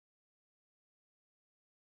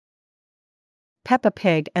Peppa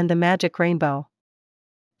Pig and the Magic Rainbow.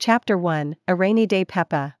 Chapter 1, A Rainy Day.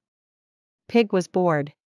 Peppa Pig was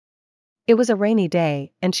bored. It was a rainy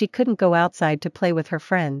day, and she couldn't go outside to play with her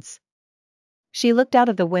friends. She looked out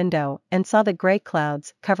of the window and saw the gray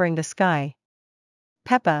clouds covering the sky.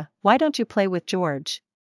 "Peppa, why don't you play with George?"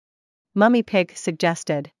 Mummy Pig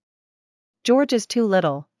suggested. "George is too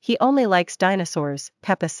little, he only likes dinosaurs,"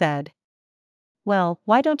 Peppa said. "Well,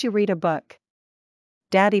 why don't you read a book?"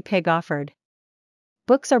 Daddy Pig offered.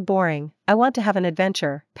 "Books are boring, I want to have an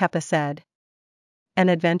adventure," Peppa said. "An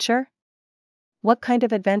adventure? What kind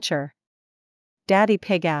of adventure?" Daddy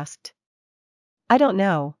Pig asked. "I don't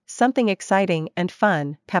know, something exciting and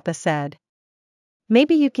fun," Peppa said.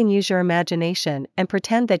 "Maybe you can use your imagination and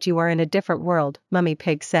pretend that you are in a different world," Mummy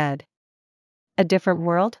Pig said. "A different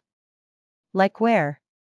world? Like where?"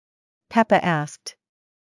 Peppa asked.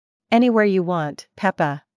 "Anywhere you want,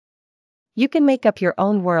 Peppa. You can make up your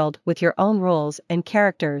own world with your own rules and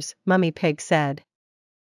characters," Mummy Pig said.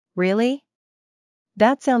 "Really?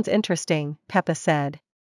 That sounds interesting," Peppa said.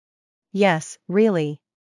 "Yes, really.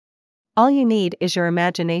 All you need is your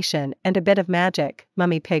imagination and a bit of magic,"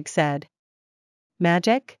 Mummy Pig said.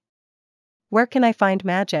 "Magic? Where can I find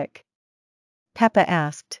magic?" Peppa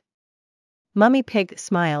asked. Mummy Pig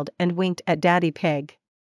smiled and winked at Daddy Pig.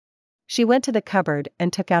 She went to the cupboard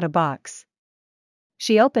and took out a box.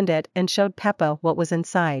 She opened it and showed Peppa what was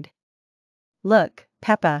inside. "Look,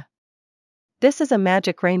 Peppa. This is a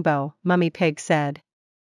magic rainbow," Mummy Pig said.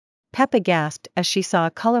 Peppa gasped as she saw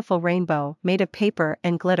a colorful rainbow made of paper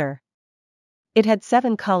and glitter. It had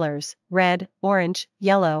 7 colors: red, orange,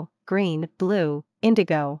 yellow, green, blue,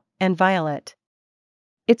 indigo, and violet.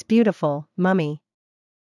 "It's beautiful, Mummy.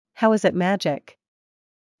 How is it magic?"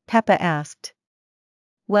 Peppa asked.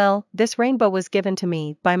 "Well, this rainbow was given to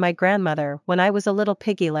me by my grandmother when I was a little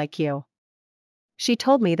piggy like you. She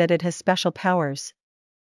told me that it has special powers.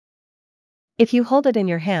 If you hold it in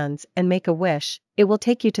your hands and make a wish, it will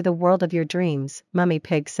take you to the world of your dreams," Mummy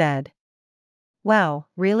Pig said. "Wow,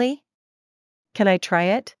 really? Can I try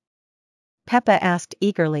it?" Peppa asked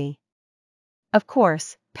eagerly. "Of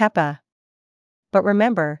course, Peppa. But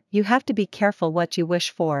remember, you have to be careful what you wish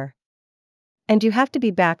for. And you have to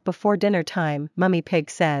be back before dinner time," Mummy Pig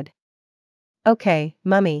said. "Okay,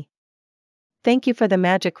 Mummy. Thank you for the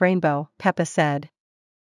magic rainbow," Peppa said.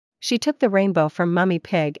 She took the rainbow from Mummy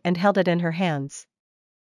Pig and held it in her hands.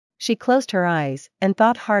 She closed her eyes and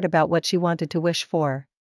thought hard about what she wanted to wish for.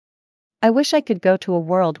 "I wish I could go to a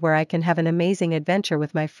world where I can have an amazing adventure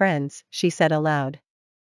with my friends," she said aloud.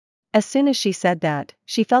 As soon as she said that,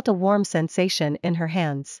 she felt a warm sensation in her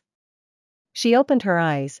hands. She opened her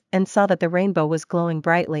eyes and saw that the rainbow was glowing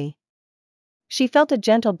brightly. She felt a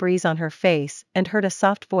gentle breeze on her face and heard a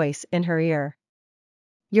soft voice in her ear.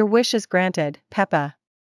 "Your wish is granted, Peppa.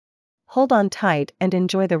 Hold on tight and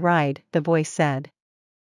enjoy the ride," the voice said.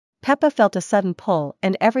 Peppa felt a sudden pull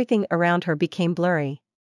and everything around her became blurry.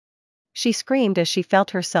 She screamed as she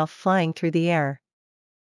felt herself flying through the air.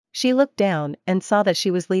 She looked down and saw that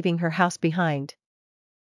she was leaving her house behind.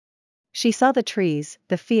 She saw the trees,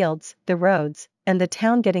 the fields, the roads, and the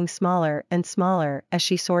town getting smaller and smaller as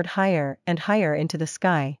she soared higher and higher into the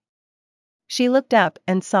sky. She looked up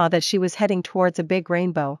and saw that she was heading towards a big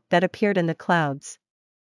rainbow that appeared in the clouds.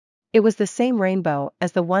 It was the same rainbow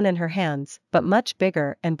as the one in her hands, but much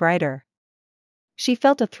bigger and brighter. She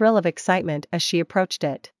felt a thrill of excitement as she approached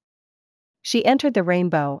it. She entered the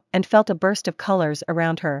rainbow and felt a burst of colors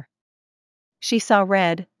around her. She saw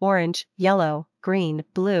red, orange, yellow, green,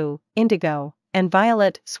 blue, indigo, and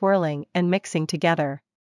violet swirling and mixing together.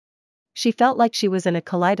 She felt like she was in a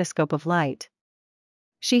kaleidoscope of light.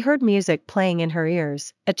 She heard music playing in her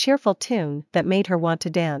ears, a cheerful tune that made her want to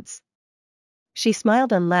dance. She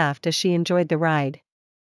smiled and laughed as she enjoyed the ride.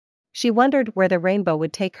 She wondered where the rainbow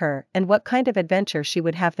would take her and what kind of adventure she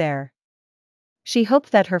would have there. She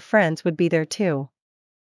hoped that her friends would be there too.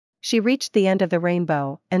 She reached the end of the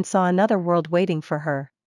rainbow and saw another world waiting for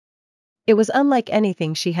her. It was unlike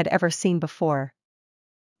anything she had ever seen before.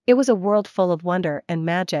 It was a world full of wonder and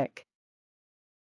magic.